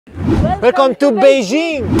Welcome to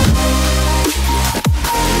Beijing!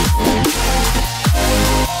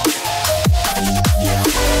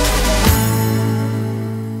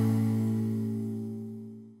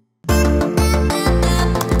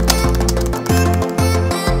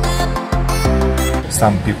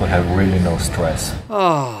 Some people have really no stress.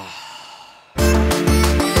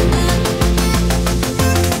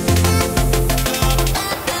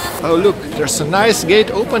 Oh look, there's a nice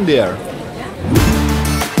gate open there.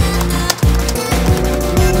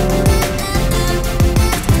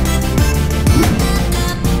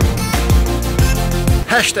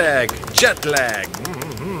 Hashtag jet lag.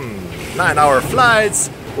 9-hour flights.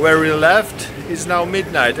 Where we left is now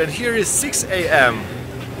midnight and here is 6 a.m.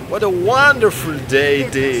 What a wonderful day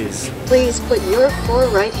it is. Please put your 4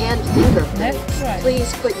 right-hand fingerprints.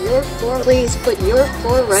 Please put your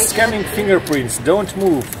 4 right. Scanning fingerprints, don't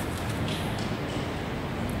move.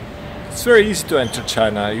 It's very easy to enter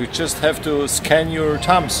China. You just have to scan your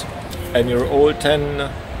thumbs and your all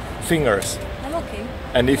 10 fingers. I'm okay.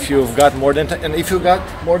 And if you've got more than 10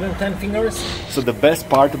 fingers, so the best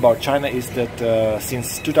part about China is that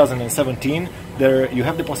since 2017 there you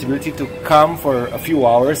have the possibility to come for a few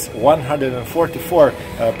hours, 144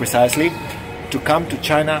 precisely, to come to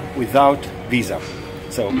China without visa.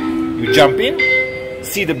 So you jump in,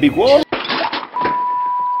 see the big wall,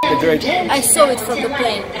 the great wall. I saw it from the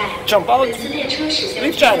plane. Jump out,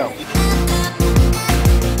 leave China.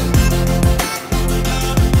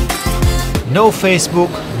 No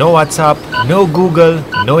Facebook, no WhatsApp, no Google,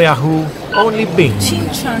 no Yahoo, only Bing.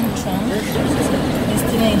 Destination.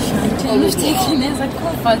 Nu știi chineză,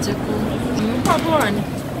 cum face cu... Pabon.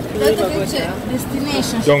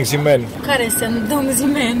 Destination. Dongximen. Care înseamnă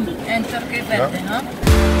Dongximen? Enter că e verde, ha?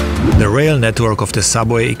 The rail network of the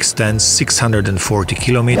subway extends 640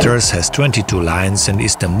 kilometers, has 22 lines and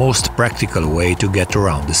is the most practical way to get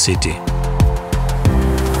around the city.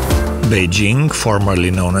 Beijing,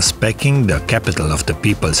 formerly known as Peking, the capital of the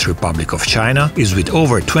People's Republic of China, is with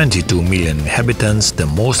over 22 million inhabitants the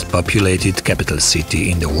most populated capital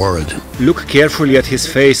city in the world. Look carefully at his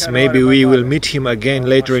face, maybe we will meet him again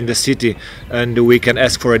later in the city and we can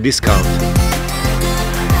ask for a discount.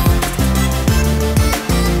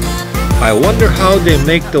 I wonder how they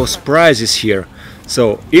make those prices here.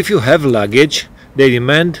 So, if you have luggage, they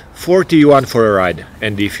demand 40 yuan for a ride,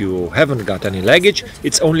 and if you haven't got any luggage,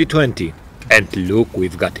 it's only 20. And look,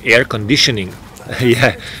 we've got air conditioning.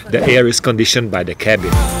 Yeah, the air is conditioned by the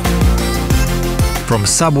cabin. From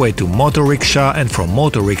subway to motor rickshaw and from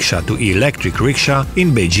motor rickshaw to electric rickshaw,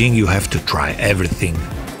 in Beijing you have to try everything.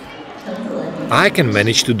 I can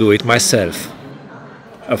manage to do it myself.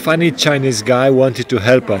 A funny Chinese guy wanted to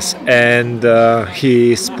help us and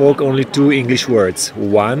he spoke only 2 English words,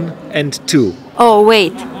 1 and 2. Oh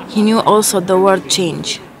wait, he knew also the word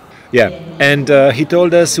change. Yeah, and he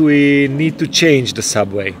told us we need to change the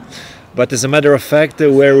subway. But as a matter of fact,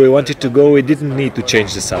 where we wanted to go, we didn't need to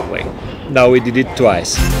change the subway. Now we did it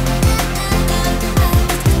twice.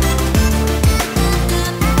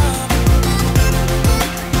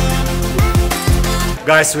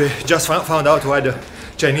 Guys, we just found out why the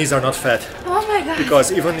Chinese are not fat. Oh my god.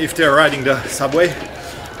 Because even if they're riding the subway,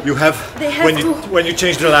 you have, when you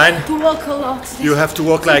change the line, to walk a lot. You have to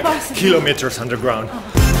walk like kilometers underground.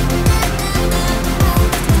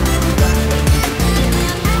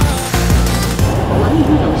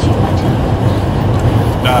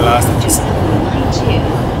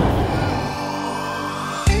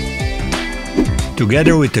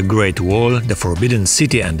 Together with the Great Wall, the Forbidden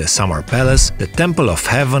City and the Summer Palace, the Temple of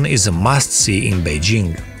Heaven is a must-see in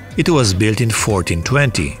Beijing. It was built in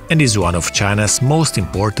 1420 and is one of China's most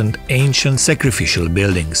important ancient sacrificial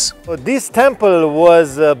buildings. This temple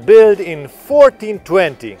was built in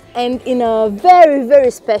 1420. And in a very,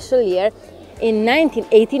 very special year, in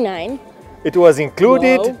 1989. It was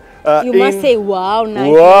included. Wow. You must say wow,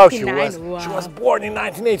 1989. Wow, she was born in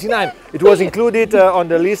 1989. It was included on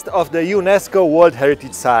the list of the UNESCO World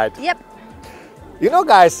Heritage Site. Yep. You know,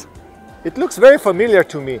 guys, it looks very familiar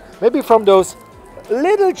to me. Maybe from those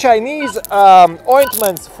little Chinese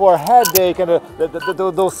ointments for headache and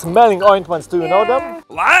those smelling ointments. Do you know them?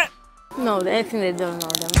 What? No, I think they don't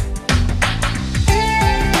know them.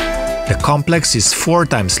 The complex is 4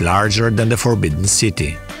 times larger than the Forbidden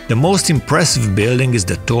City. The most impressive building is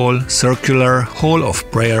the tall, circular Hall of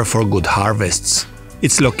Prayer for Good Harvests.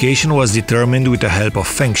 Its location was determined with the help of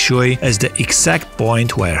Feng Shui as the exact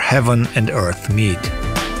point where heaven and earth meet.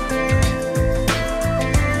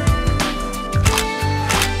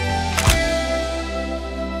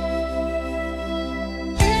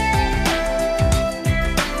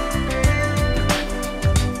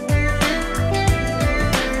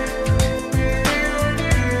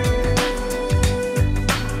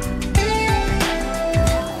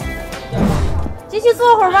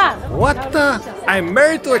 What the? I'm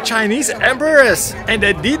married to a Chinese empress and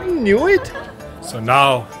I didn't knew it? So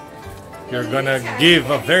now you're gonna give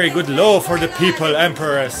a very good low for the people,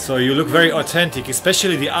 empress. So you look very authentic,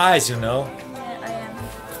 especially the eyes, you know.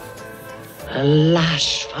 A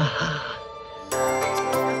lash for her.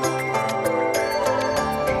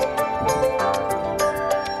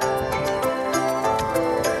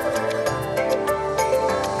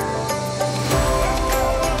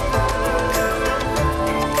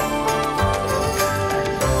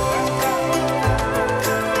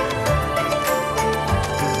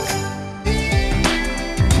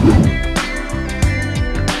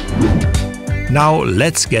 Now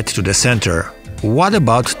let's get to the center. What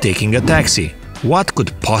about taking a taxi? What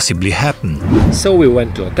could possibly happen? So we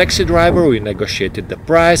went to a taxi driver, we negotiated the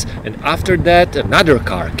price, and after that another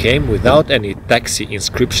car came without any taxi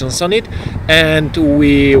inscriptions on it, and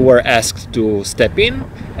we were asked to step in,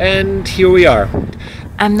 and here we are.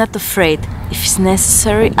 I'm not afraid. If it's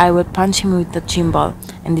necessary, I will punch him with the gym ball,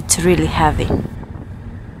 and it's really heavy.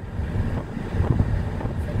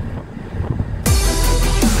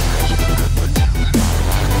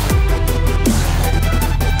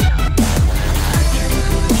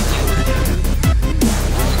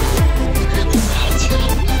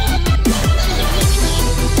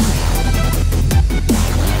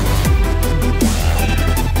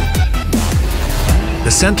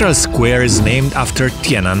 The central square is named after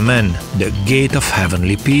Tienanmen, the Gate of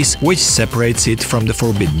Heavenly Peace, which separates it from the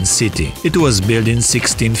Forbidden City. It was built in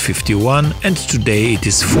 1651 and today it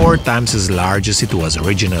is 4 times as large as it was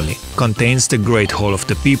originally. Contains the Great Hall of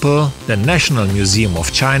the People, the National Museum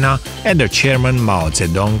of China and the Chairman Mao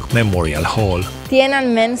Zedong Memorial Hall.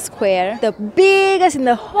 Tiananmen Square, the biggest in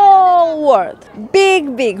the whole world. Big,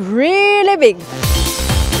 really big.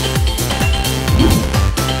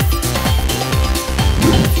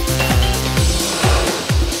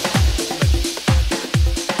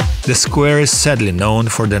 The square is sadly known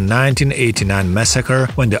for the 1989 massacre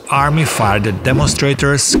when the army fired at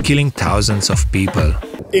demonstrators, killing thousands of people.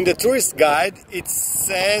 In the tourist guide it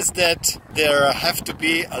says that there have to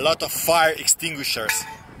be a lot of fire extinguishers.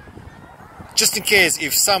 Just in case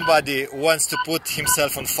if somebody wants to put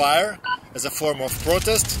himself on fire as a form of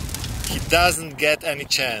protest, he doesn't get any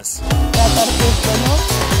chance.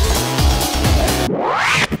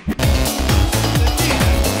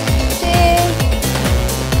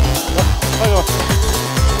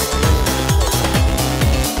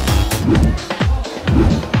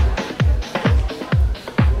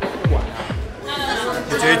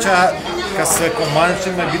 Deci aici, ca să comand,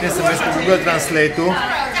 cel mai bine să mergi cu Google Translate-ul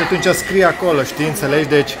și atunci scrie acolo, știi, înțelegi?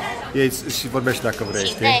 Deci ei și vorbești dacă vrei,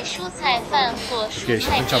 știi? Ok, și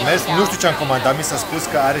atunci am mers, nu știu ce am comandat, mi s-a spus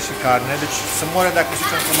că are și carne, deci să moare dacă nu știu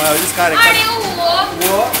ce am comandat, zis că are carne.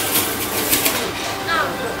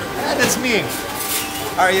 That's me!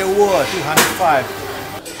 Are you what? 205.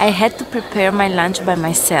 I had to prepare my lunch by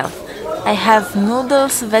myself. I have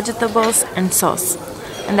noodles, vegetables and sauce,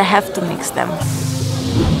 and I have to mix them.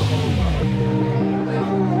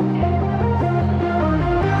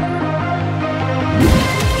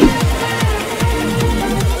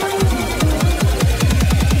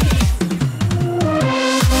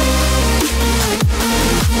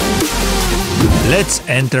 Let's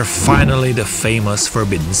enter finally the famous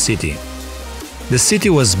Forbidden City. The city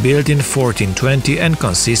was built in 1420 and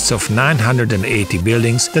consists of 980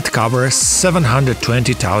 buildings that cover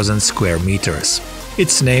 720,000 square meters.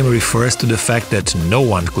 Its name refers to the fact that no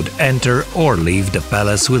one could enter or leave the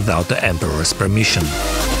palace without the emperor's permission.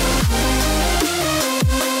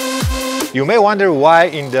 You may wonder why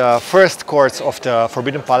in the first courts of the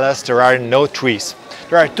Forbidden Palace there are no trees.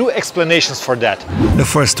 There are 2 explanations for that. The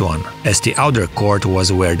first one, as the outer court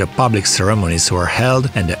was where the public ceremonies were held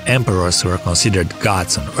and the emperors were considered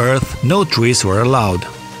gods on earth, no trees were allowed,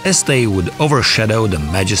 as they would overshadow the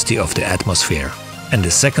majesty of the atmosphere. And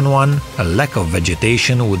the second one, a lack of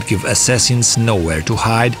vegetation would give assassins nowhere to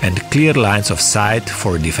hide and clear lines of sight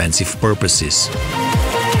for defensive purposes.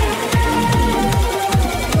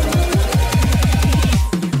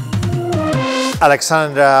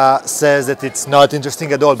 Alexandra says that it's not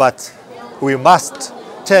interesting at all, but we must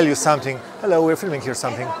tell you something. Hello, we're filming here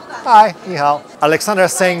something. Hi, ni hao. Alexandra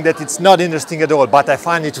is saying that it's not interesting at all, but I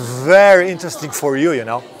find it very interesting for you, you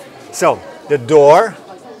know. So, the door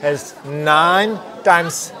has 9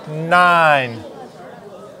 times 9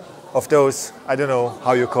 of those, I don't know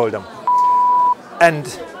how you call them. And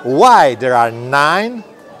why there are 9?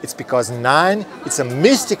 It's because 9, it's a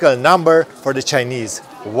mystical number for the Chinese.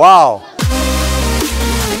 Wow!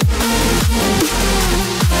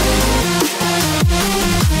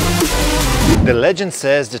 The legend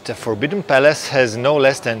says that the Forbidden Palace has no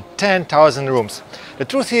less than 10,000 rooms. The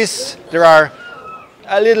truth is, there are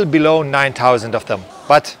a little below 9,000 of them.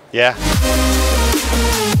 But yeah.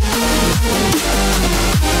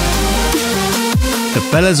 The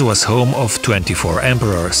palace was home of 24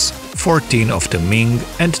 emperors, 14 of the Ming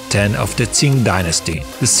and 10 of the Qing dynasty.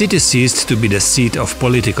 The city ceased to be the seat of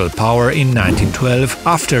political power in 1912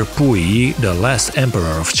 after Puyi, the last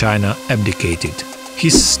emperor of China, abdicated.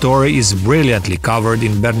 His story is brilliantly covered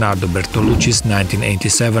in Bernardo Bertolucci's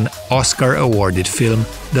 1987 Oscar-awarded film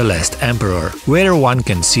The Last Emperor, where one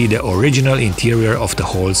can see the original interior of the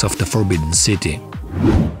halls of the Forbidden City.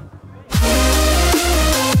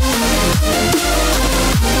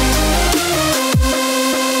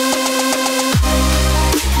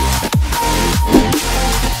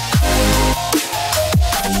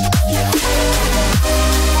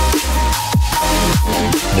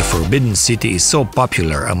 The Forbidden City is so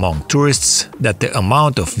popular among tourists that the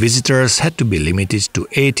amount of visitors had to be limited to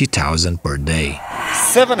 80,000 per day.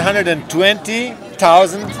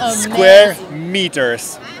 720,000 square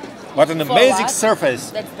meters. What an amazing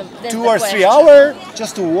surface. That's 2 or 3 hours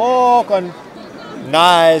just to walk on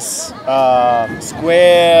nice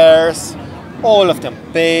squares, all of them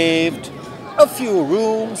paved, a few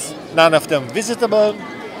rooms, none of them visitable.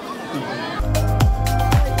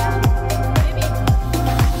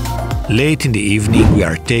 Late in the evening we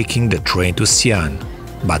are taking the train to Xi'an,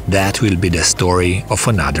 but that will be the story of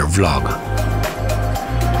another vlog.